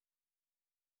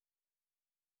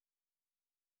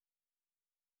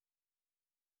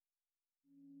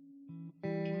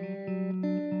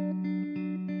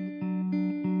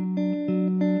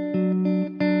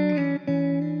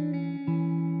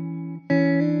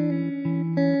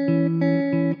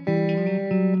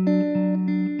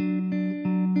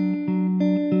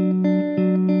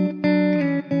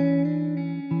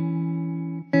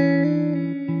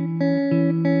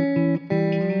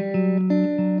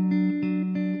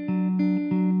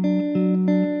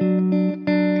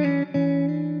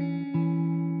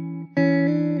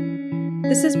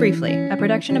Briefly, a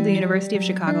production of the University of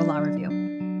Chicago Law Review.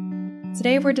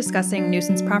 Today we're discussing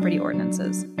nuisance property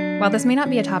ordinances. While this may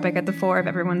not be a topic at the fore of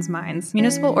everyone's minds,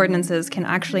 municipal ordinances can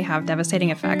actually have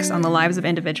devastating effects on the lives of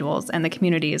individuals and the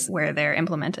communities where they're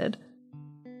implemented.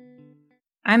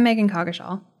 I'm Megan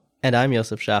Coggeshall. And I'm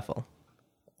Yosef Schaffel.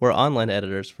 We're online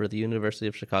editors for the University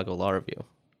of Chicago Law Review.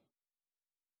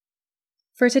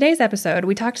 For today's episode,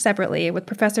 we talked separately with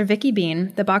Professor Vicki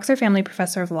Bean, the Boxer Family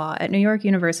Professor of Law at New York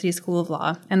University School of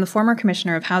Law and the former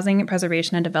Commissioner of Housing,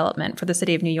 Preservation, and Development for the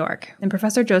City of New York, and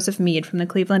Professor Joseph Mead from the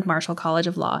Cleveland Marshall College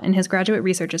of Law and his graduate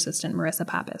research assistant, Marissa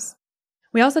Pappas.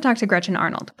 We also talked to Gretchen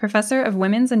Arnold, Professor of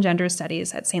Women's and Gender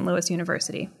Studies at St. Louis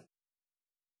University.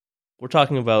 We're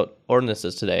talking about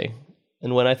ordinances today,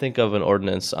 and when I think of an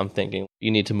ordinance, I'm thinking you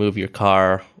need to move your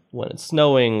car when it's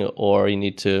snowing, or you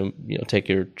need to, take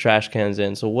your trash cans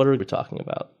in. So what are we talking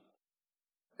about?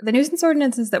 The nuisance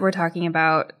ordinances that we're talking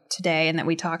about today and that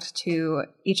we talked to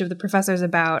each of the professors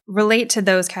about relate to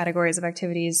those categories of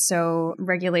activities. So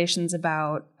regulations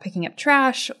about picking up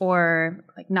trash or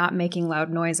not making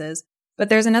loud noises. But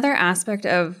there's another aspect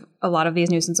of a lot of these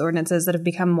nuisance ordinances that have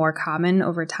become more common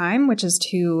over time, which is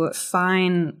to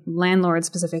fine landlords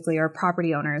specifically or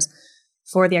property owners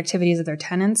for the activities of their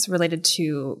tenants related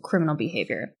to criminal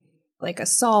behavior, like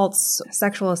assaults,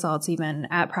 sexual assaults even,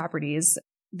 at properties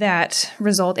that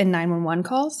result in 911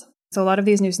 calls. So a lot of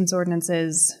these nuisance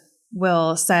ordinances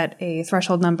will set a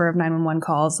threshold number of 911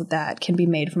 calls that can be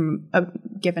made from a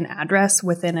given address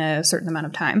within a certain amount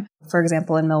of time. For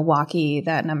example, in Milwaukee,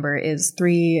 that number is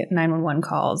 3 911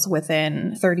 calls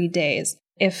within 30 days.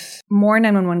 If more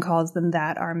 911 calls than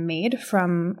that are made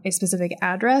from a specific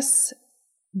address,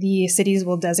 the cities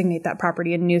will designate that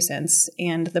property a nuisance,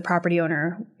 and the property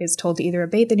owner is told to either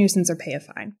abate the nuisance or pay a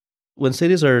fine. When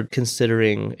cities are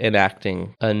considering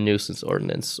enacting a nuisance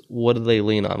ordinance, what do they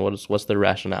lean on? What's their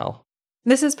rationale?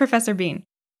 This is Professor Bean.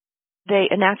 They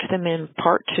enact them in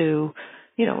part to,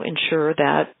 ensure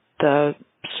that the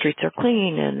streets are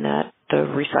clean and that the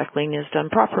recycling is done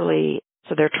properly.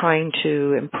 So they're trying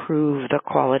to improve the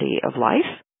quality of life.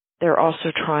 They're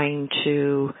also trying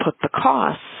to put the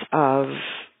costs of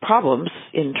problems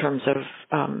in terms of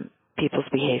people's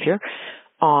behavior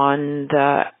on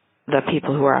the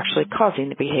people who are actually causing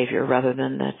the behavior rather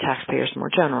than the taxpayers more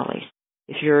generally.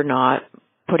 If you're not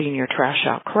putting your trash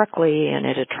out correctly and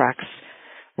it attracts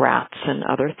rats and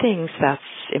other things, that's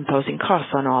imposing costs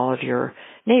on all of your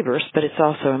neighbors, but it's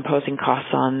also imposing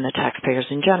costs on the taxpayers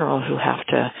in general who have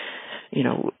to,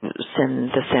 send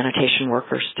the sanitation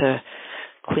workers to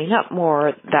clean up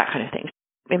more, that kind of thing.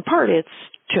 In part, it's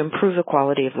to improve the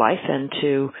quality of life and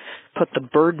to put the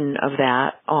burden of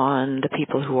that on the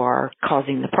people who are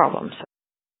causing the problems.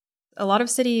 A lot of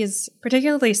cities,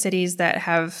 particularly cities that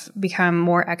have become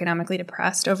more economically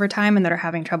depressed over time and that are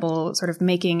having trouble sort of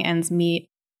making ends meet,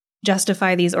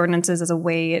 justify these ordinances as a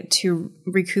way to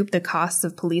recoup the costs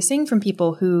of policing from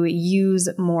people who use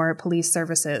more police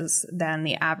services than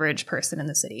the average person in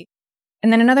the city.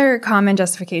 And then another common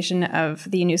justification of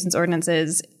the nuisance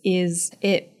ordinances is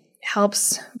it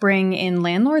helps bring in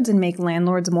landlords and make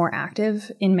landlords more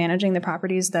active in managing the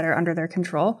properties that are under their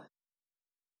control.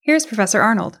 Here's Professor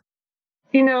Arnold.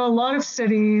 A lot of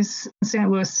cities, St.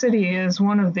 Louis City is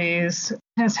one of these,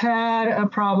 has had a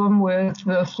problem with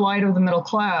the flight of the middle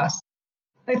class.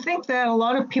 I think that a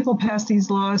lot of people pass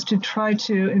these laws to try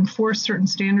to enforce certain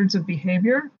standards of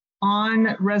behavior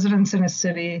on residents in a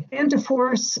city and to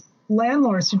force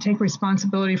landlords to take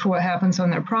responsibility for what happens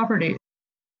on their property.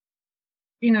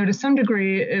 To some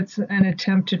degree, it's an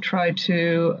attempt to try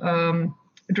to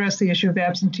address the issue of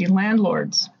absentee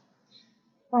landlords.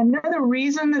 Another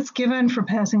reason that's given for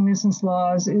passing nuisance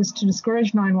laws is to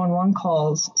discourage 911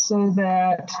 calls so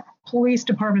that police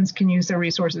departments can use their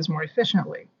resources more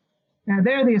efficiently. Now,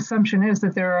 the assumption is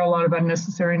that there are a lot of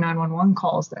unnecessary 911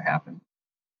 calls that happen.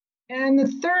 And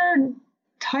the third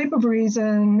type of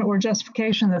reason or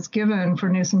justification that's given for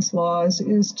nuisance laws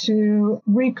is to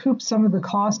recoup some of the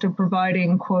cost of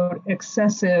providing, quote,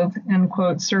 excessive, end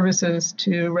quote, services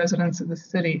to residents of the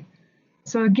city.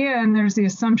 So again, there's the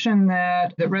assumption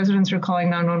that residents are calling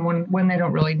 911 when they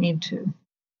don't really need to.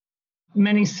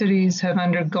 Many cities have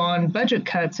undergone budget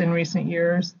cuts in recent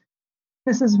years.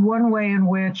 This is one way in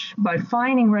which, by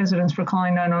fining residents for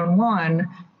calling 911,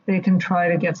 they can try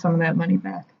to get some of that money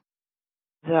back.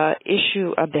 The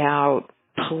issue about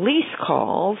police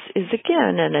calls is,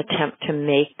 again, an attempt to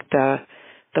make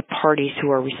the parties who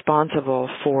are responsible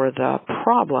for the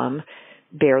problem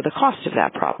bear the cost of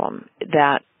that problem.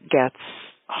 That gets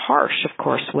harsh, of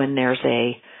course, when there's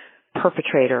a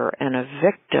perpetrator and a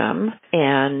victim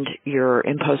and you're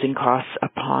imposing costs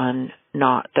upon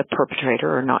not the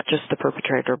perpetrator, or not just the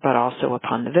perpetrator, but also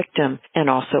upon the victim and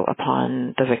also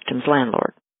upon the victim's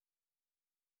landlord.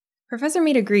 Professor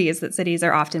Mead agrees that cities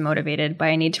are often motivated by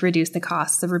a need to reduce the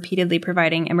costs of repeatedly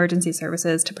providing emergency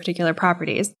services to particular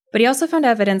properties, but he also found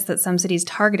evidence that some cities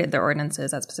targeted their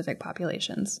ordinances at specific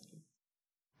populations.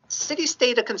 Cities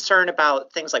state a concern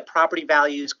about things like property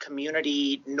values,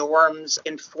 community norms,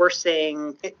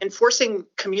 enforcing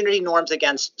community norms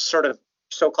against sort of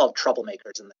so-called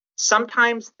troublemakers.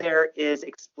 Sometimes there is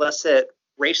explicit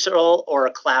racial or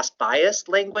class biased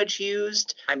language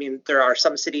used. I mean, there are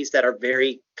some cities that are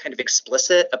very kind of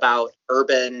explicit about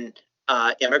urban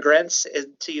immigrants,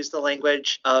 to use the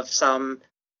language of some.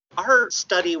 Our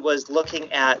study was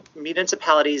looking at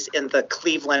municipalities in the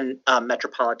Cleveland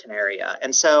metropolitan area.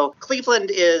 And so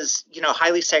Cleveland is,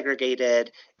 highly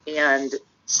segregated, and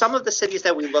some of the cities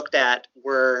that we looked at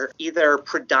were either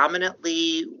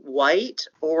predominantly white,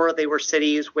 or they were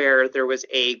cities where there was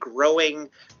a growing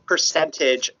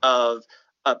percentage of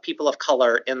people of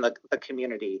color in the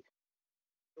community.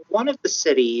 One of the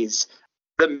cities,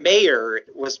 the mayor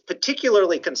was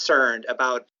particularly concerned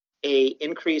about an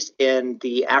increase in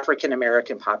the African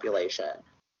American population.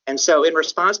 And so in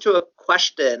response to a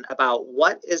question about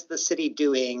what is the city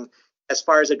doing as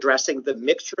far as addressing the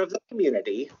mixture of the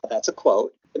community, that's a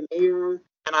quote, the mayor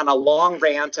went on a long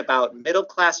rant about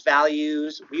middle-class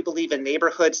values. We believe in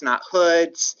neighborhoods, not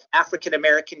hoods. African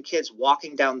American kids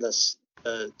walking down the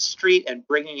street and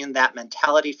bringing in that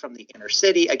mentality from the inner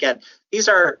city. Again, these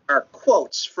are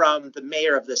quotes from the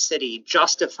mayor of the city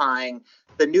justifying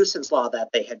the nuisance law that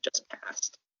they had just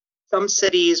passed. Some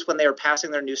cities, when they were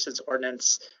passing their nuisance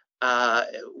ordinance,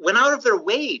 went out of their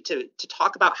way to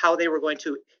talk about how they were going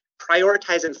to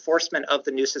prioritize enforcement of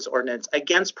the nuisance ordinance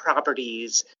against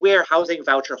properties where housing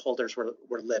voucher holders were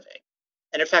living.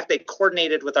 And in fact, they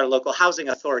coordinated with our local housing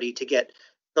authority to get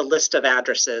the list of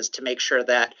addresses to make sure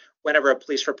that whenever a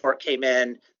police report came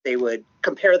in, they would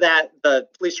compare the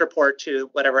police report to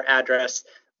whatever address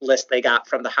list they got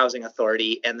from the housing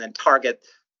authority, and then target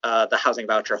the housing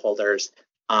voucher holders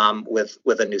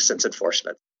with a nuisance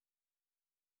enforcement.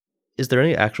 Is there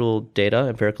any actual data,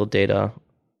 empirical data,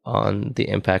 on the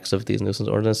impacts of these nuisance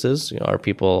ordinances? Are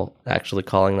people actually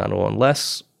calling 911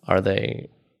 less? Are they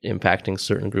impacting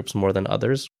certain groups more than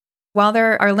others? While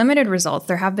there are limited results,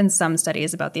 there have been some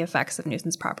studies about the effects of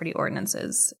nuisance property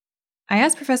ordinances. I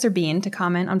asked Professor Bean to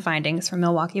comment on findings from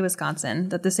Milwaukee, Wisconsin,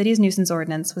 that the city's nuisance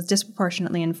ordinance was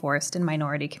disproportionately enforced in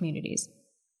minority communities.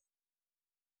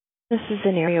 This is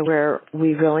an area where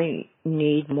we really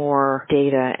need more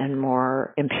data and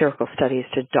more empirical studies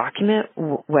to document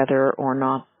whether or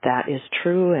not that is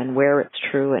true and where it's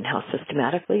true and how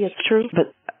systematically it's true.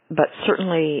 But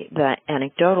certainly the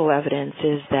anecdotal evidence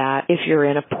is that if you're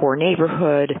in a poor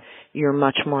neighborhood, you're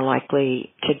much more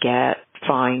likely to get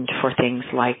fined for things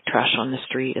like trash on the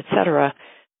street, etc.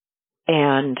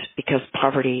 And because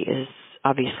poverty is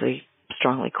obviously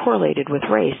strongly correlated with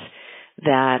race,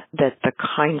 that the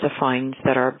kinds of fines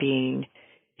that are being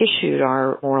issued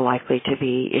are more likely to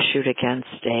be issued against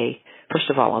first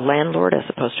of all, a landlord as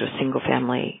opposed to a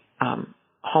single-family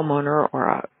homeowner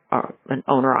or an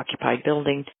owner-occupied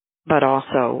building, but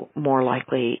also more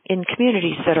likely in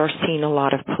communities that are seeing a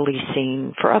lot of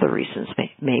policing for other reasons,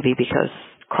 maybe because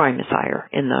crime is higher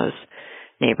in those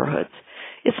neighborhoods.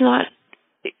 It's not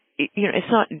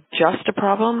just a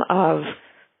problem of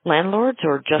landlords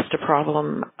or just a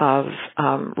problem of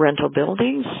rental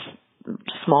buildings.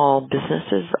 Small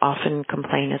businesses often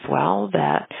complain as well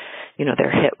that,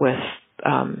 they're hit with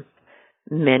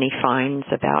many fines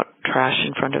about trash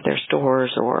in front of their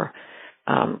stores or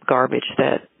garbage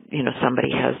that,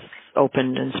 somebody has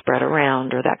opened and spread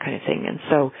around or that kind of thing. And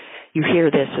so you hear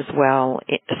this as well,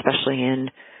 especially in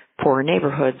poor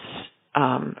neighborhoods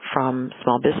from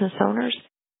small business owners.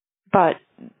 But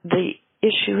the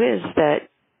issue is that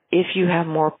if you have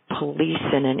more police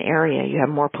in an area, you have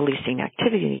more policing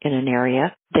activity in an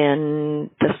area, then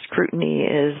the scrutiny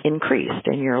is increased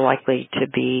and you're likely to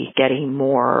be getting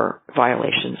more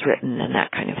violations written and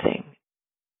that kind of thing.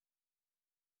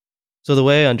 So the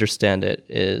way I understand it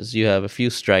is you have a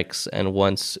few strikes, and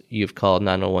once you've called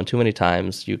 911 too many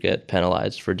times, you get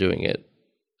penalized for doing it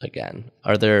again.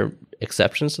 Are there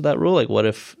exceptions to that rule? Like what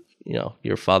if,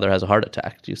 your father has a heart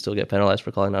attack? Do you still get penalized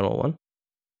for calling 911?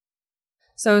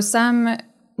 So some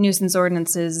nuisance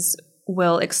ordinances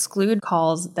will exclude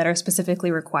calls that are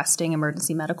specifically requesting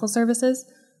emergency medical services.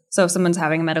 So if someone's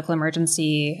having a medical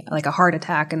emergency, like a heart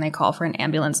attack, and they call for an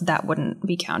ambulance, that wouldn't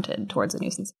be counted towards a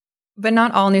nuisance. But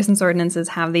not all nuisance ordinances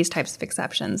have these types of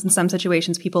exceptions. In some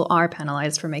situations, people are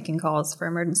penalized for making calls for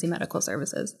emergency medical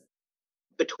services.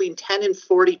 between 10 and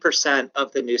 40%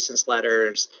 of the nuisance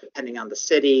letters, depending on the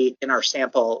city in our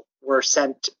sample, were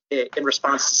sent in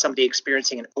response to somebody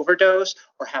experiencing an overdose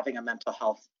or having a mental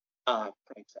health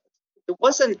crisis. It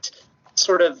wasn't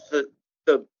sort of the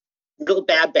real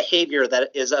bad behavior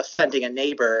that is offending a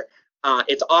neighbor.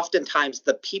 It's oftentimes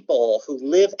the people who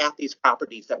live at these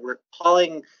properties that were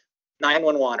calling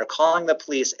 911 or calling the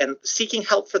police and seeking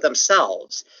help for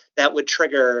themselves that would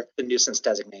trigger the nuisance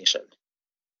designation.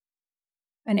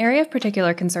 An area of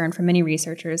particular concern for many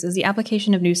researchers is the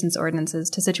application of nuisance ordinances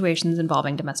to situations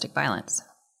involving domestic violence.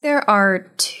 There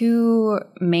are two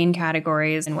main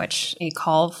categories in which a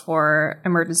call for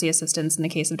emergency assistance in the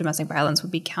case of domestic violence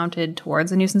would be counted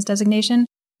towards a nuisance designation.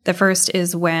 The first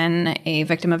is when a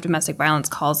victim of domestic violence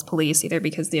calls police either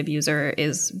because the abuser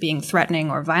is being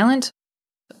threatening or violent,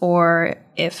 or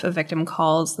if a victim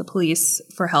calls the police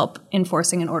for help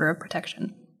enforcing an order of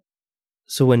protection.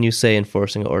 So when you say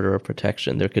enforcing an order of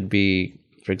protection, there could be,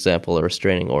 for example, a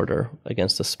restraining order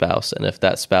against a spouse, and if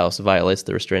that spouse violates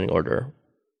the restraining order,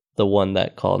 the one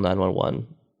that called 911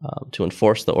 to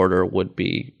enforce the order would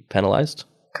be penalized?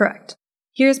 Correct.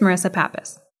 Here's Marissa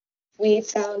Pappas. We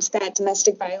found that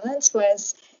domestic violence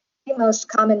was the most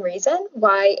common reason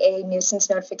why a nuisance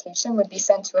notification would be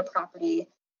sent to a property.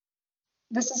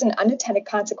 This is an unintended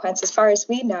consequence as far as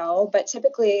we know, but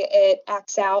typically it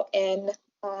acts out in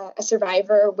a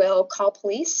survivor will call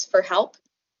police for help.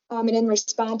 And in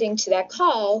responding to that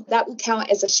call, that would count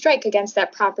as a strike against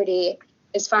that property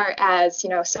as far as,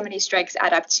 so many strikes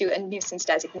add up to a nuisance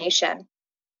designation.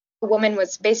 A woman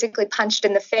was basically punched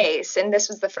in the face, and this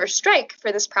was the first strike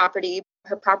for this property.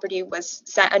 Her property was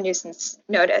sent a nuisance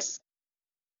notice.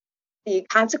 The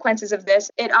consequences of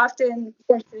this, it often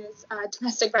forces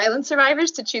domestic violence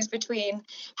survivors to choose between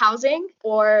housing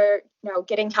or,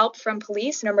 getting help from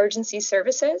police and emergency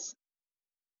services.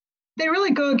 They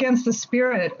really go against the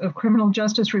spirit of criminal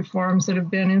justice reforms that have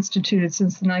been instituted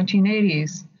since the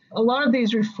 1980s. A lot of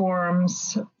these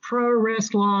reforms,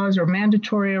 pro-arrest laws or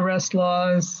mandatory arrest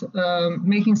laws,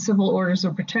 making civil orders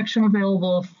of protection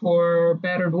available for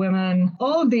battered women,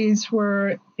 all of these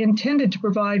were intended to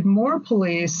provide more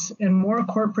police and more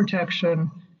court protection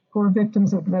for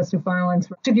victims of domestic violence.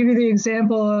 To give you the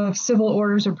example of civil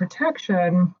orders of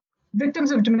protection,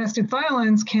 victims of domestic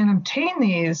violence can obtain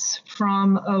these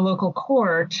from a local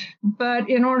court, but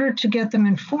in order to get them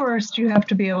enforced, you have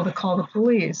to be able to call the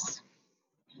police.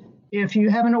 If you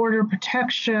have an order of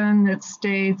protection that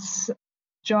states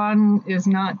John is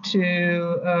not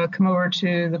to come over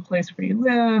to the place where you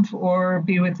live or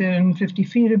be within 50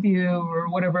 feet of you or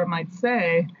whatever it might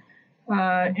say,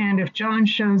 and if John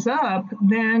shows up,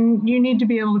 then you need to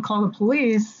be able to call the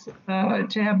police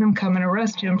to have them come and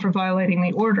arrest him for violating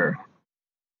the order.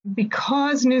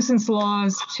 Because nuisance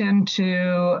laws tend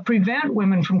to prevent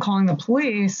women from calling the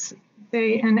police,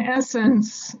 they, in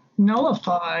essence,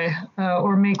 nullify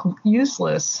or make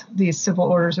useless these civil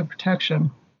orders of protection.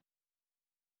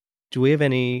 Do we have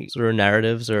any sort of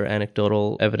narratives or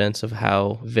anecdotal evidence of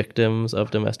how victims of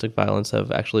domestic violence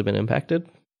have actually been impacted?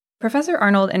 Professor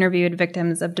Arnold interviewed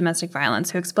victims of domestic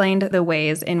violence who explained the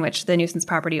ways in which the nuisance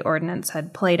property ordinance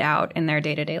had played out in their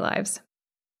day-to-day lives.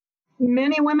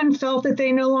 Many women felt that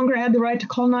they no longer had the right to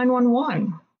call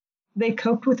 911. They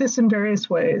coped with this in various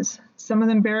ways. Some of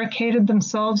them barricaded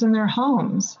themselves in their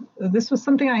homes. This was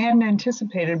something I hadn't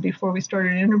anticipated before we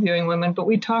started interviewing women, but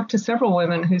we talked to several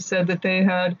women who said that they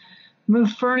had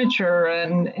moved furniture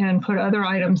and put other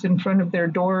items in front of their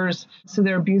doors so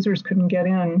their abusers couldn't get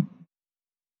in.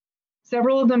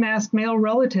 Several of them asked male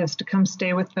relatives to come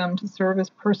stay with them to serve as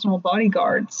personal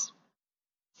bodyguards.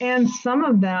 And some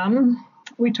of them,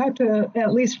 we talked to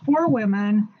at least 4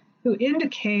 women who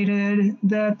indicated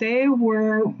that they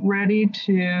were ready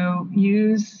to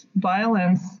use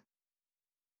violence.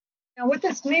 Now, what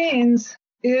this means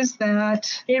is that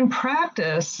in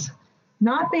practice,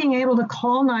 not being able to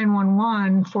call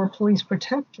 911 for police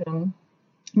protection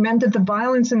meant that the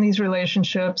violence in these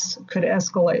relationships could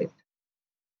escalate.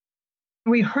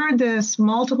 We heard this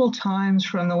multiple times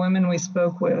from the women we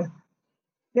spoke with.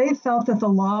 They felt that the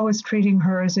law was treating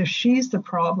her as if she's the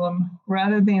problem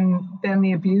rather than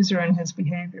the abuser and his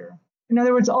behavior. In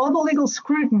other words, all the legal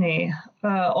scrutiny,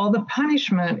 all the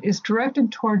punishment is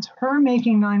directed towards her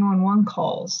making 911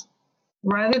 calls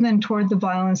rather than toward the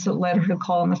violence that led her to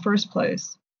call in the first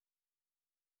place.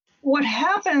 What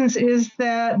happens is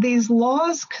that these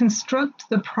laws construct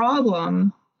the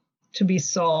problem to be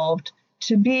solved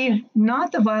to be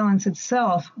not the violence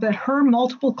itself, but her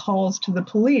multiple calls to the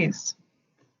police.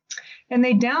 And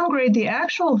they downgrade the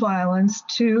actual violence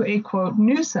to a, quote,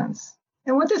 nuisance.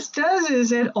 And what this does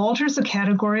is it alters the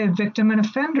category of victim and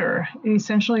offender. It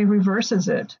essentially reverses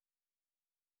it.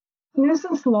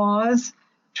 Nuisance laws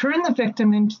turn the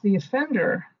victim into the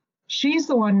offender. She's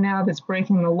the one now that's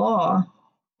breaking the law,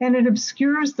 and it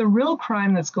obscures the real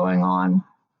crime that's going on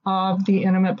of the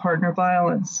intimate partner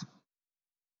violence.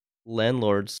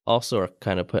 Landlords also are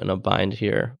kind of put in a bind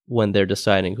here when they're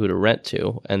deciding who to rent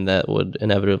to, and that would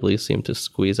inevitably seem to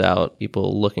squeeze out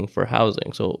people looking for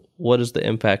housing. So what has the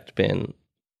impact been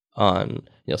on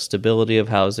stability of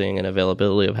housing and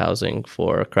availability of housing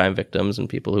for crime victims and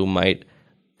people who might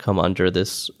come under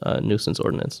this nuisance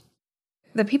ordinance?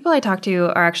 The people I talked to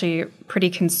are actually pretty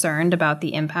concerned about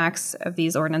the impacts of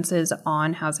these ordinances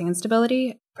on housing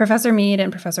instability. Professor Mead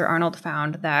and Professor Arnold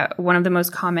found that one of the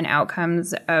most common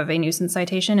outcomes of a nuisance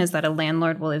citation is that a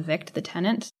landlord will evict the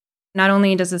tenant. Not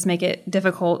only does this make it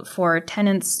difficult for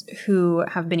tenants who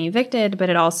have been evicted, but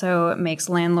it also makes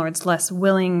landlords less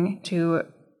willing to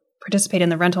participate in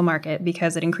the rental market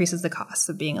because it increases the costs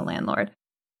of being a landlord.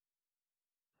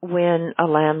 When a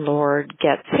landlord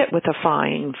gets hit with a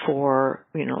fine for,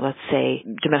 let's say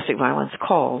domestic violence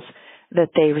calls, that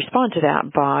they respond to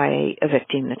that by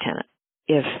evicting the tenant.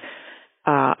 If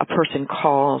a person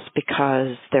calls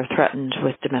because they're threatened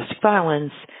with domestic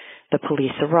violence, the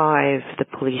police arrive, the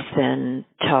police then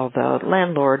tell the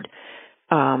landlord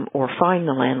or fine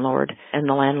the landlord, and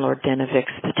the landlord then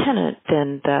evicts the tenant,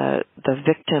 then the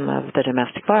victim of the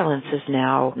domestic violence is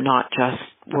now not just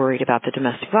worried about the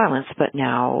domestic violence, but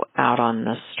now out on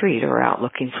the street or out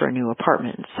looking for a new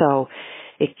apartment. So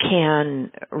it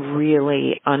can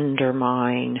really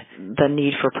undermine the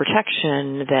need for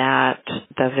protection that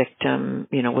the victim,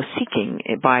 was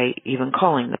seeking by even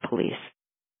calling the police.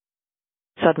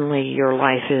 Suddenly your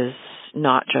life is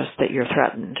not just that you're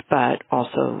threatened, but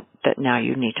also that now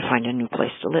you need to find a new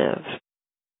place to live.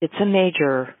 It's a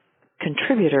major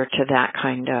contributor to that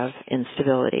kind of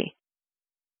instability.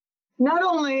 Not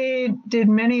only did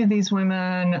many of these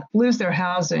women lose their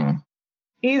housing,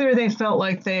 either they felt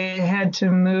like they had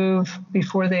to move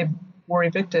before they were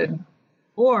evicted,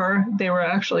 or they were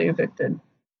actually evicted.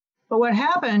 But what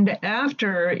happened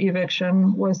after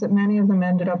eviction was that many of them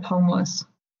ended up homeless.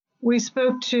 We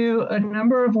spoke to a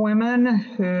number of women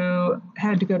who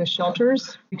had to go to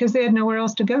shelters because they had nowhere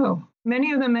else to go.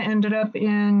 Many of them ended up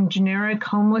in generic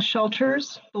homeless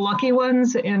shelters. The lucky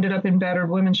ones ended up in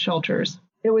battered women's shelters.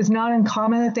 It was not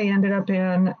uncommon that they ended up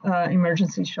in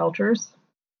emergency shelters.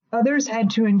 Others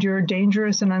had to endure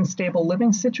dangerous and unstable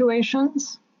living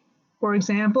situations. For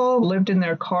example, lived in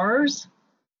their cars.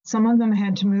 Some of them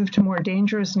had to move to more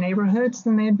dangerous neighborhoods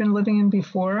than they had been living in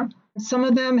before. Some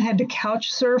of them had to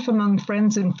couch surf among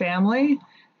friends and family,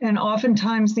 and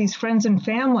oftentimes these friends and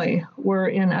family were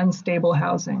in unstable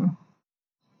housing.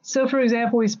 So, for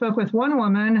example, we spoke with one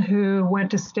woman who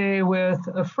went to stay with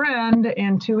a friend,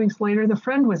 and 2 weeks later, the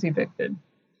friend was evicted.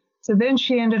 So then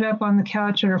she ended up on the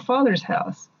couch at her father's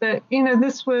house. But,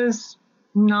 this was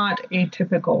not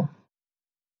atypical.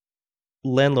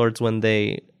 Landlords, when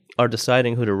they are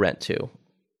deciding who to rent to,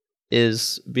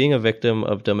 is being a victim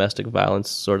of domestic violence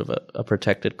sort of a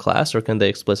protected class, or can they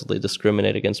explicitly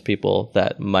discriminate against people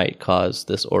that might cause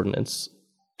this ordinance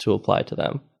to apply to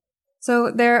them?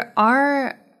 So there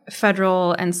are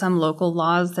federal and some local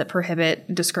laws that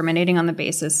prohibit discriminating on the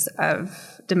basis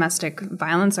of domestic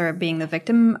violence or being the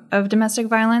victim of domestic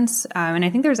violence. And I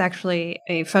think there's actually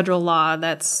a federal law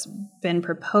that's been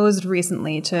proposed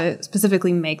recently to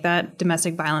specifically make that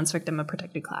domestic violence victim a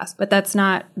protected class. But that's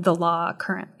not the law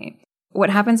currently. What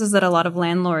happens is that a lot of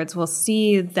landlords will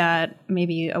see that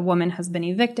maybe a woman has been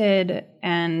evicted,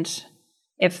 and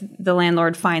if the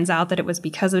landlord finds out that it was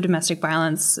because of domestic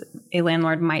violence, a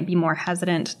landlord might be more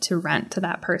hesitant to rent to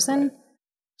that person.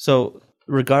 So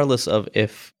regardless of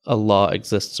if a law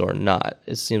exists or not,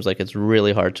 it seems like it's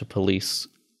really hard to police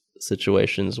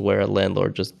situations where a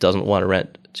landlord just doesn't want to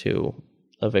rent to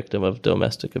a victim of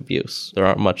domestic abuse. There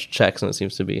aren't much checks, and it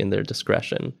seems to be in their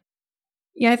discretion.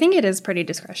 Yeah, I think it is pretty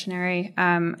discretionary.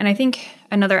 And I think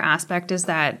another aspect is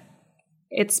that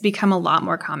it's become a lot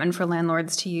more common for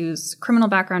landlords to use criminal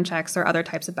background checks or other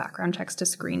types of background checks to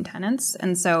screen tenants.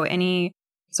 And so any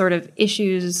sort of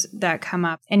issues that come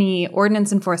up, any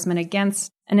ordinance enforcement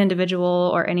against an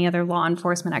individual or any other law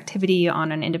enforcement activity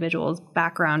on an individual's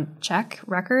background check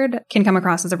record can come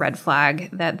across as a red flag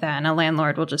that then a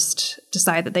landlord will just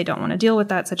decide that they don't want to deal with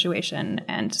that situation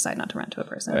and decide not to rent to a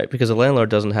person. Right, because a landlord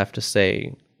doesn't have to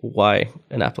say why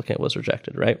an applicant was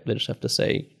rejected, right? They just have to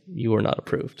say you were not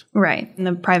approved. Right. In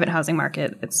the private housing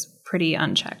market, it's pretty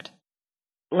unchecked.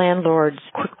 Landlords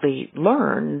quickly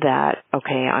learn that,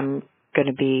 okay, I'm going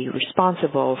to be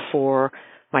responsible for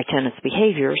my tenants'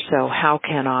 behavior, so how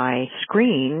can I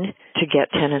screen to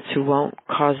get tenants who won't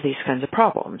cause these kinds of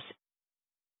problems?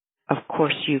 Of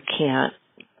course, you can't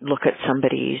look at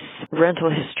somebody's rental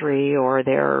history or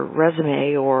their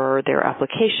resume or their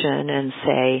application and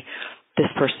say, this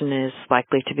person is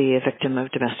likely to be a victim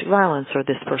of domestic violence, or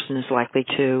this person is likely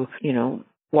to,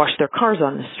 wash their cars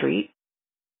on the street.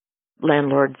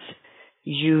 Landlords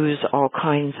use all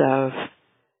kinds of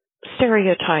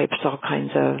stereotypes, all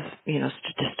kinds of,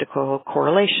 statistical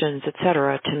correlations, et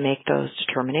cetera, to make those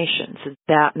determinations.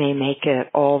 That may make it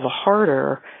all the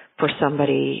harder for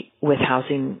somebody with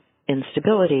housing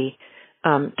instability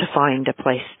to find a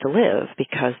place to live,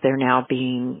 because they're now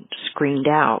being screened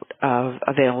out of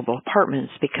available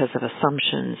apartments because of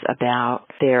assumptions about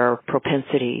their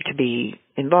propensity to be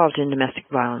involved in domestic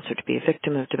violence or to be a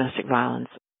victim of domestic violence.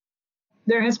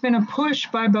 There has been a push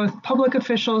by both public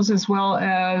officials as well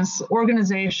as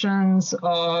organizations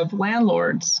of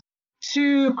landlords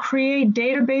to create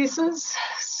databases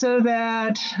so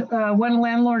that when a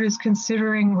landlord is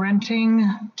considering renting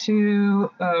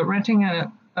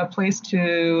a place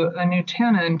to a new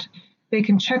tenant, they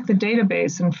can check the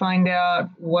database and find out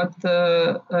what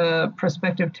the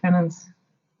prospective tenant's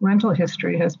rental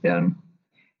history has been.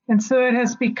 And so it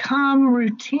has become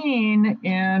routine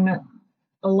in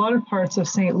a lot of parts of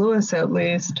St. Louis, at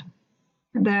least,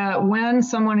 that when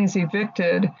someone is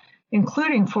evicted,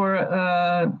 including for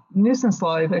a nuisance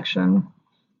law eviction,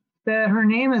 that her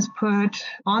name is put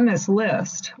on this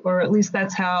list, or at least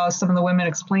that's how some of the women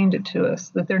explained it to us,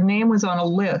 that their name was on a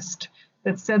list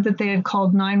that said that they had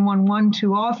called 911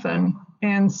 too often,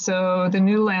 and so the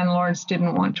new landlords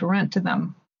didn't want to rent to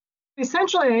them.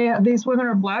 Essentially, these women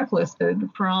are blacklisted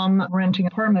from renting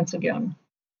apartments again.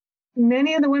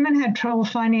 Many of the women had trouble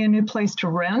finding a new place to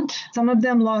rent. Some of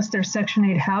them lost their Section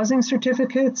 8 housing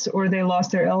certificates, or they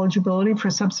lost their eligibility for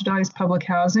subsidized public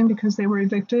housing because they were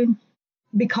evicted.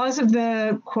 Because of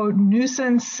the, quote,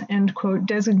 nuisance, end quote,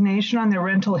 designation on their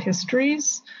rental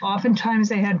histories, oftentimes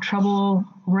they had trouble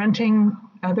renting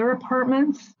other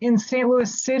apartments in St.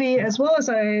 Louis City, as well as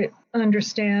I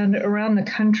understand around the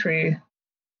country.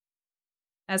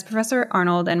 As Professor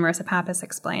Arnold and Marissa Pappas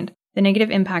explained, the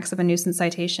negative impacts of a nuisance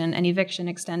citation and eviction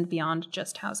extend beyond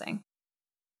just housing.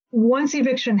 Once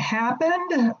eviction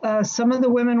happened, some of the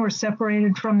women were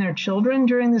separated from their children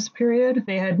during this period.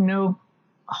 They had no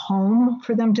home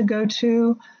for them to go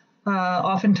to.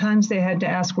 Oftentimes they had to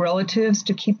ask relatives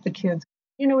to keep the kids.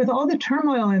 With all the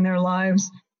turmoil in their lives,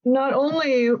 not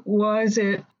only was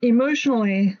it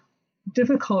emotionally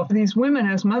difficult for these women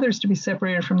as mothers to be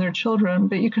separated from their children,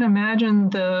 but you can imagine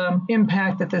the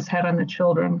impact that this had on the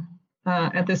children.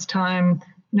 At this time,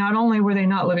 not only were they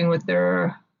not living with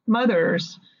their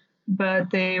mothers, but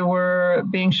they were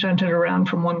being shunted around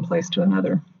from one place to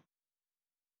another.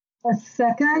 A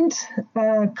second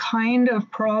kind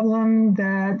of problem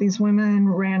that these women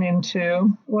ran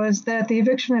into was that the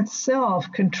eviction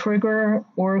itself could trigger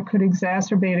or could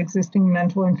exacerbate existing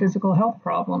mental and physical health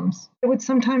problems. It would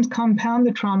sometimes compound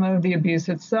the trauma of the abuse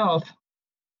itself.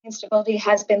 Instability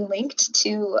has been linked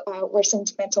to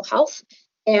worsened mental health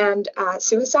and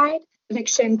suicide.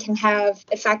 Eviction can have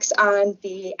effects on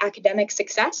the academic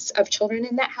success of children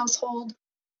in that household.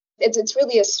 It's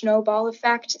really a snowball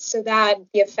effect, so that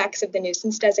the effects of the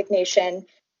nuisance designation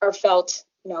are felt,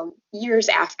 years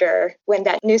after when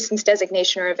that nuisance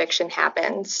designation or eviction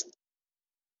happens.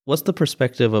 What's the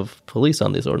perspective of police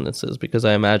on these ordinances? Because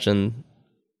I imagine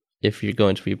if you're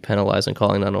going to be penalizing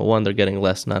calling 911, they're getting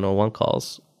less 911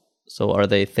 calls. So are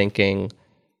they thinking,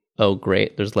 oh,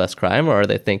 great, there's less crime, or are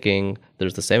they thinking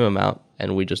there's the same amount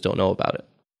and we just don't know about it?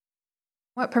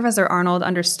 What Professor Arnold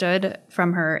understood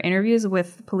from her interviews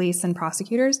with police and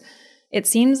prosecutors, it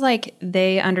seems like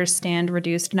they understand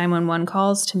reduced 911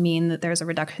 calls to mean that there's a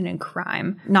reduction in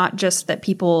crime, not just that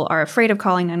people are afraid of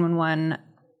calling 911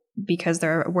 because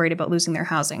they're worried about losing their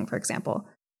housing, for example.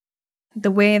 The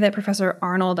way that Professor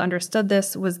Arnold understood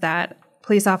this was that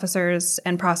police officers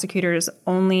and prosecutors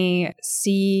only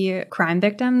see crime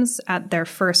victims at their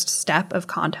first step of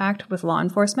contact with law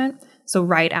enforcement, so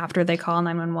right after they call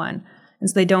 911. And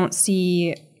so they don't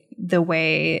see the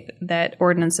way that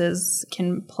ordinances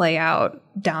can play out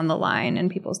down the line in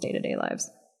people's day-to-day lives.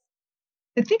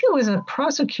 I think it was a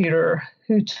prosecutor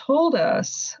who told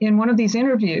us in one of these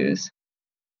interviews,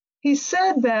 he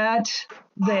said that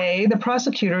the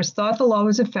prosecutors, thought the law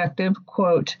was effective,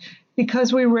 quote,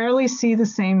 because we rarely see the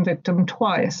same victim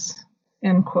twice,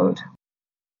 end quote.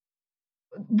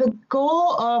 The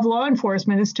goal of law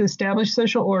enforcement is to establish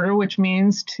social order, which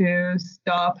means to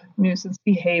stop nuisance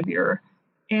behavior.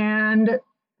 And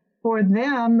for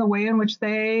them, the way in which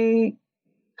they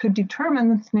could determine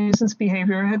that the nuisance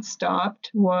behavior had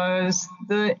stopped was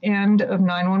the end of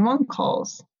 911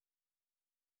 calls.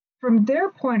 From their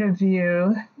point of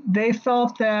view, they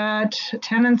felt that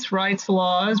tenants' rights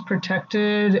laws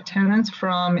protected tenants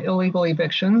from illegal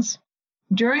evictions.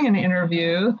 During an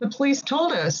interview, the police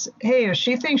told us, hey, if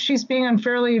she thinks she's being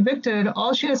unfairly evicted,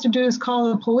 all she has to do is call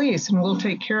the police and we'll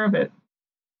take care of it.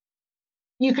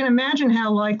 You can imagine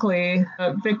how likely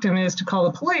a victim is to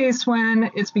call the police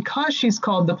when it's because she's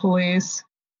called the police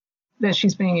that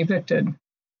she's being evicted.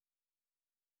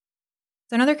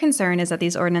 So another concern is that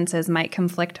these ordinances might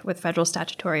conflict with federal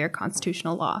statutory or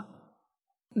constitutional law.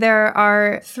 There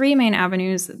are three main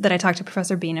avenues that I talked to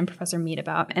Professor Bean and Professor Mead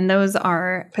about, and those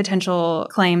are potential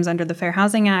claims under the Fair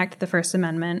Housing Act, the First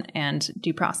Amendment, and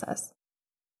due process.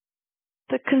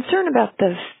 The concern about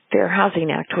the Fair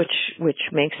Housing Act, which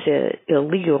makes it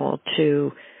illegal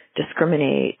to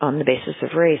discriminate on the basis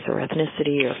of race or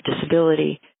ethnicity or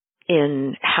disability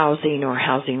in housing or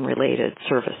housing-related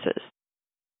services.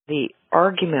 The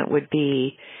argument would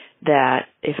be that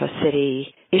if a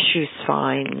city issues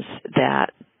fines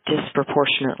that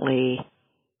disproportionately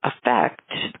affect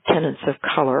tenants of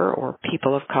color or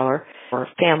people of color or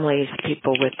families,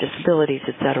 people with disabilities,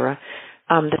 etc.,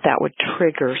 that would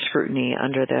trigger scrutiny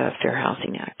under the Fair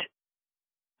Housing Act.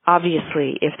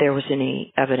 Obviously, if there was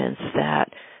any evidence that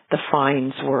the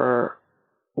fines were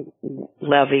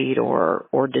levied or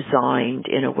designed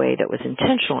in a way that was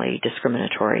intentionally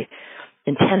discriminatory,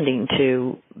 intending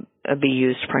to be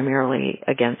used primarily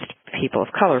against people of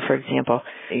color, for example,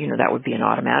 that would be an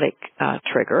automatic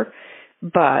trigger.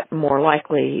 But more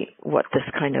likely, what this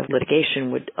kind of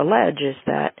litigation would allege is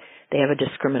that they have a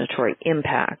discriminatory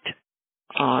impact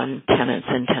on tenants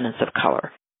and tenants of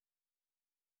color.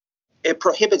 It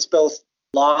prohibits both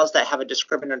laws that have a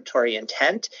discriminatory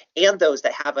intent and those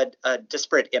that have a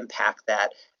disparate impact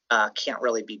that can't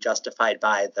really be justified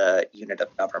by the unit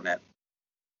of government.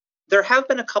 There have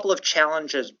been a couple of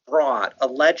challenges brought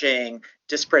alleging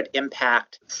disparate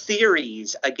impact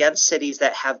theories against cities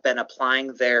that have been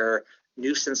applying their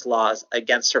nuisance laws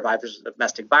against survivors of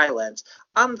domestic violence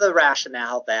on the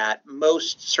rationale that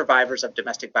most survivors of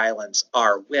domestic violence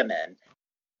are women.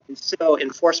 And so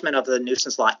enforcement of the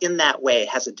nuisance law in that way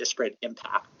has a disparate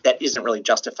impact that isn't really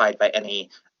justified by any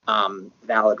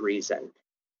valid reason.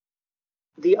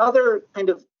 The other kind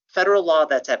of federal law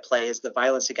that's at play is the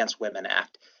Violence Against Women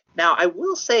Act. Now, I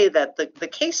will say that the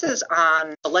cases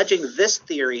on alleging this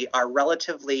theory are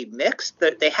relatively mixed.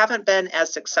 They haven't been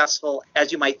as successful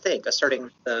as you might think,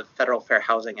 asserting the Federal Fair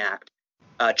Housing Act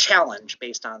challenge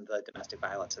based on the domestic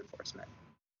violence enforcement.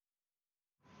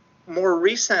 More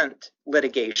recent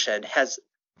litigation has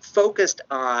focused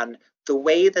on the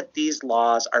way that these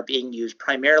laws are being used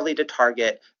primarily to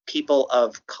target people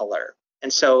of color.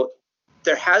 And so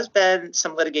there has been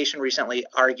some litigation recently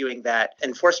arguing that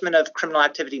enforcement of criminal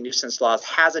activity nuisance laws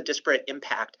has a disparate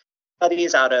impact.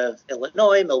 Studies out of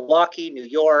Illinois, Milwaukee, New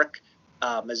York,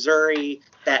 Missouri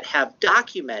that have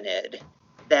documented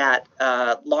that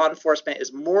law enforcement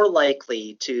is more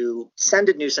likely to send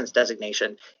a nuisance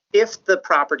designation if the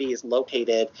property is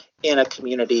located in a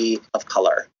community of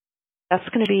color. That's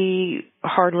going to be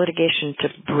hard litigation to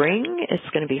bring. It's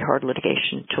going to be hard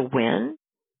litigation to win.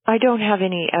 I don't have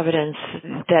any evidence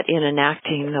that in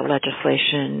enacting the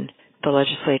legislation, the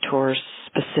legislators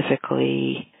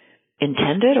specifically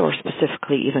intended or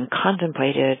specifically even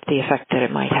contemplated the effect that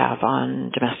it might have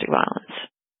on domestic violence.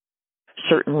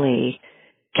 Certainly,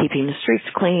 keeping the streets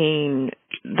clean,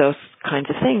 those kinds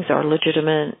of things are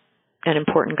legitimate and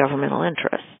important governmental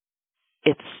interests.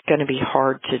 It's going to be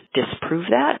hard to disprove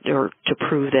that or to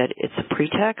prove that it's a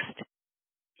pretext.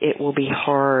 It will be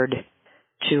hard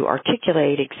to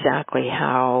articulate exactly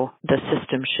how the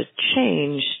system should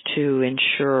change to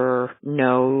ensure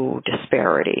no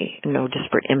disparity, no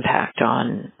disparate impact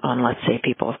on let's say,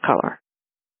 people of color.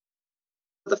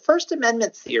 The First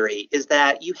Amendment theory is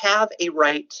that you have a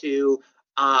right to,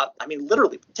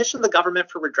 literally petition the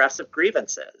government for redress of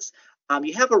grievances.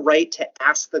 You have a right to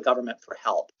ask the government for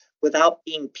help without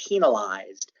being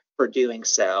penalized for doing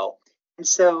so. And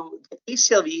so the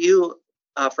ACLU,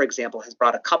 for example, has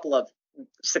brought a couple of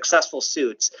successful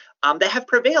suits that have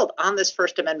prevailed on this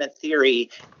First Amendment theory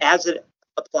as it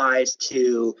applies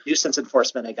to nuisance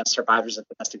enforcement against survivors of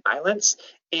domestic violence,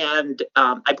 and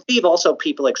I believe also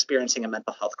people experiencing a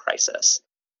mental health crisis.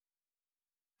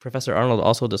 Professor Arnold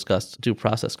also discussed due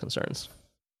process concerns.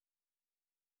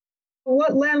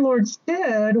 What landlords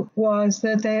did was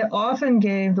that they often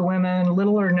gave the women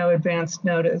little or no advance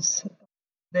notice.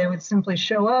 They would simply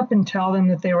show up and tell them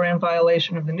that they were in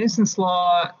violation of the nuisance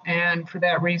law, and for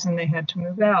that reason, they had to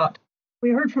move out. We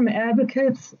heard from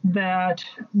advocates that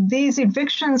these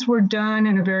evictions were done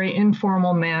in a very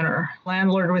informal manner.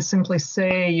 Landlord would simply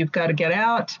say, you've got to get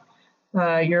out.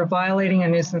 You're violating a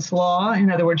nuisance law.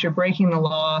 In other words, you're breaking the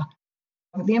law.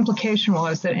 The implication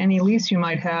was that any lease you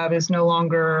might have is no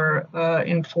longer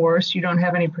enforced. You don't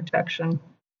have any protection.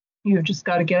 You've just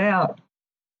got to get out.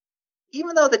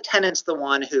 Even though the tenant's the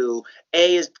one who,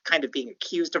 A, is kind of being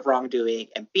accused of wrongdoing,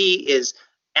 and B, is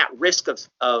at risk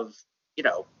of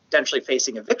potentially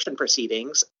facing eviction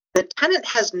proceedings, the tenant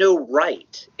has no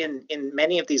right in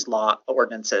many of these law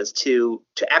ordinances to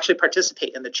actually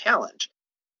participate in the challenge.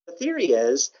 The theory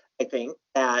is, I think,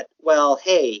 that, well,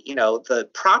 hey, the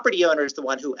property owner is the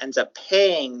one who ends up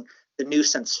paying the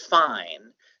nuisance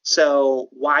fine. So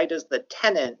why does the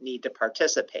tenant need to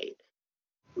participate?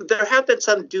 There have been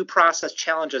some due process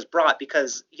challenges brought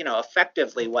because,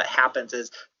 effectively what happens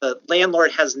is the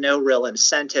landlord has no real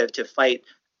incentive to fight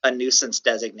a nuisance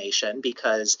designation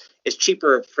because it's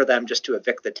cheaper for them just to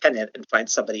evict the tenant and find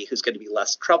somebody who's going to be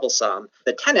less troublesome.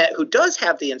 The tenant, who does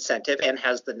have the incentive and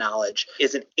has the knowledge,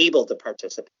 isn't able to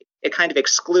participate. It kind of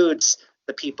excludes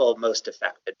the people most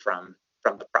affected from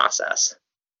the process.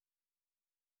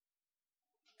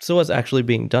 So what's actually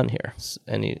being done here? Has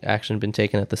any action been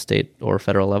taken at the state or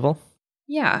federal level?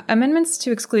 Yeah, amendments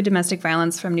to exclude domestic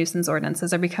violence from nuisance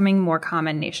ordinances are becoming more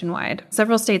common nationwide.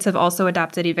 Several states have also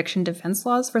adopted eviction defense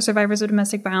laws for survivors of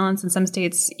domestic violence, and some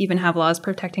states even have laws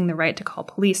protecting the right to call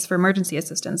police for emergency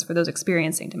assistance for those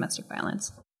experiencing domestic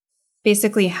violence.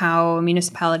 Basically, how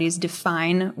municipalities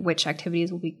define which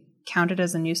activities will be counted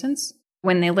as a nuisance.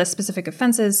 When they list specific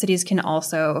offenses, cities can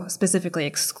also specifically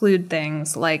exclude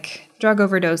things like drug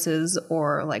overdoses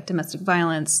or like domestic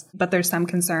violence. But there's some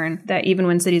concern that even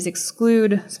when cities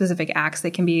exclude specific acts,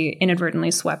 they can be inadvertently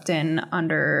swept in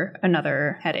under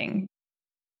another heading.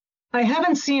 I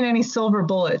haven't seen any silver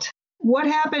bullet. What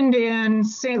happened in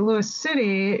St. Louis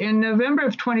City in November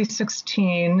of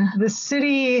 2016, the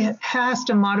city passed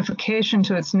a modification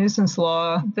to its nuisance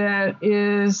law that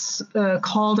is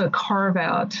called a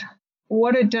carve-out.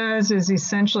 What it does is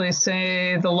essentially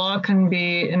say the law can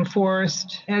be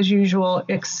enforced as usual,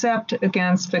 except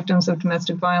against victims of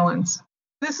domestic violence.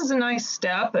 This is a nice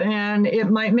step, and it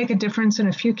might make a difference in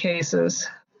a few cases.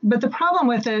 But the problem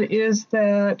with it is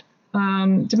that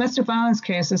domestic violence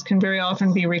cases can very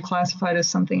often be reclassified as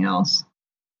something else.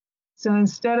 So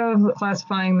instead of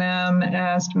classifying them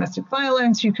as domestic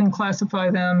violence, you can classify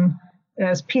them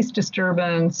as peace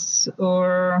disturbance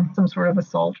or some sort of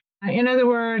assault. In other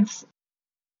words,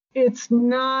 it's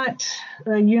not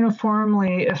a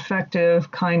uniformly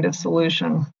effective kind of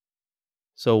solution.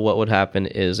 So what would happen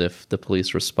is if the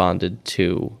police responded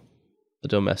to a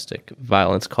domestic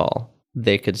violence call,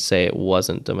 they could say it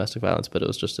wasn't domestic violence, but it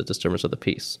was just a disturbance of the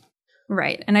peace.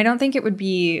 Right. And I don't think it would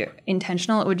be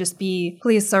intentional. It would just be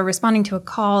police are responding to a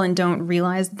call and don't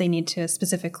realize that they need to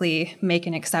specifically make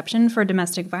an exception for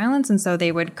domestic violence. And so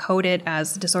they would code it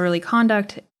as disorderly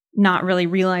conduct, not really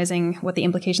realizing what the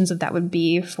implications of that would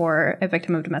be for a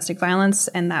victim of domestic violence.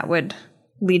 And that would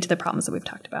lead to the problems that we've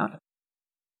talked about.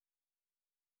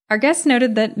 Our guests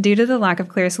noted that due to the lack of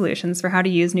clear solutions for how to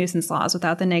use nuisance laws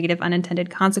without the negative unintended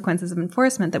consequences of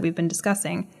enforcement that we've been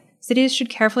discussing, cities should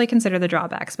carefully consider the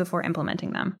drawbacks before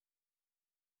implementing them.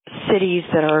 Cities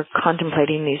that are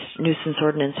contemplating these nuisance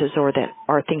ordinances or that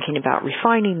are thinking about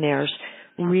refining theirs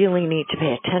really need to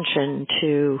pay attention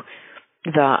to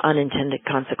the unintended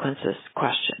consequences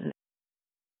question.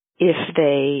 If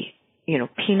they,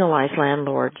 penalize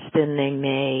landlords, then they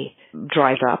may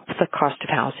drive up the cost of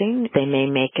housing. They may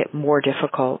make it more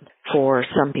difficult for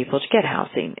some people to get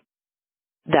housing.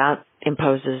 That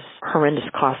imposes horrendous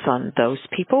costs on those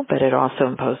people, but it also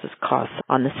imposes costs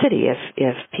on the city.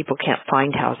 If people can't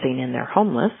find housing and they're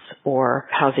homeless, or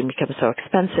housing becomes so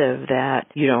expensive that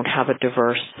you don't have a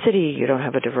diverse city, you don't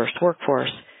have a diverse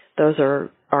workforce, those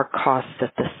are costs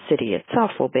that the city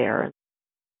itself will bear.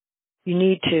 You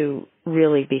need to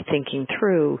really be thinking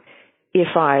through,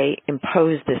 if I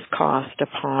impose this cost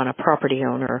upon a property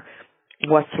owner,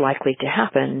 what's likely to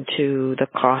happen to the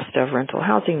cost of rental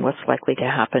housing? What's likely to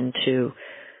happen to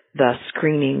the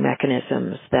screening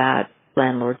mechanisms that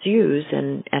landlords use?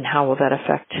 And how will that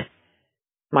affect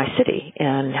my city?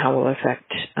 And how will it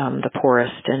affect the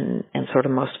poorest and sort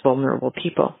of most vulnerable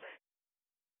people?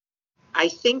 I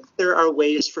think there are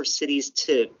ways for cities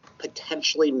to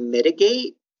potentially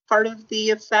mitigate part of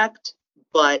the effect,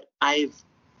 but I've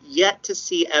yet to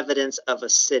see evidence of a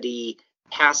city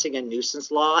passing a nuisance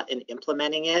law and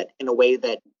implementing it in a way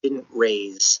that didn't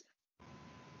raise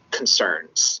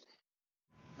concerns.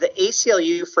 The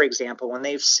ACLU, for example, when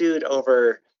they've sued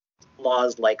over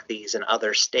laws like these in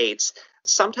other states,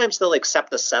 sometimes they'll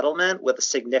accept a settlement with a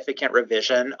significant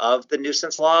revision of the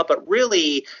nuisance law, but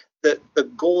really the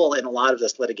goal in a lot of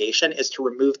this litigation is to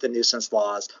remove the nuisance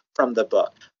laws from the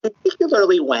book,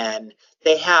 particularly when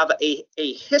they have a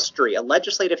history, a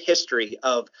legislative history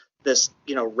of this,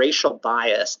 racial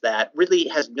bias that really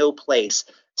has no place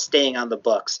staying on the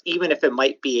books, even if it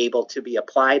might be able to be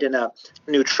applied in a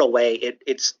neutral way.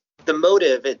 It's the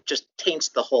motive, it just taints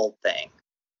the whole thing.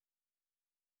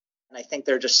 And I think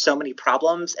there are just so many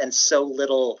problems and so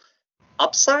little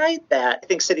upside that I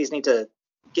think cities need to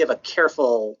give a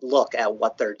careful look at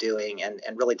what they're doing and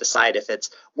really decide if it's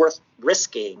worth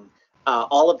risking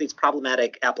all of these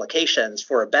problematic applications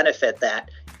for a benefit that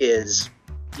is,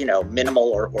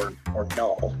 minimal or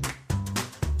null.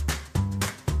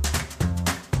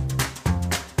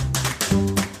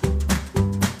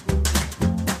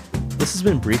 This has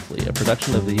been Briefly, a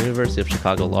production of the University of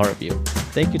Chicago Law Review.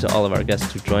 Thank you to all of our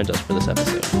guests who joined us for this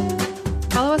episode.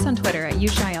 Follow us on Twitter at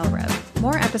UChiLRev.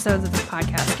 More episodes of this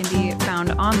podcast can be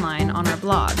found online on our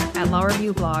blog at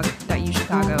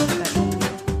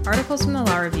lawreviewblog.uchicago.edu. Articles from the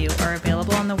Law Review are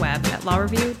available on the web at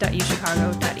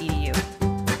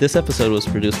lawreview.uchicago.edu. This episode was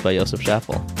produced by Joseph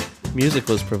Schaffel. Music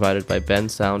was provided by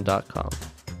bensound.com.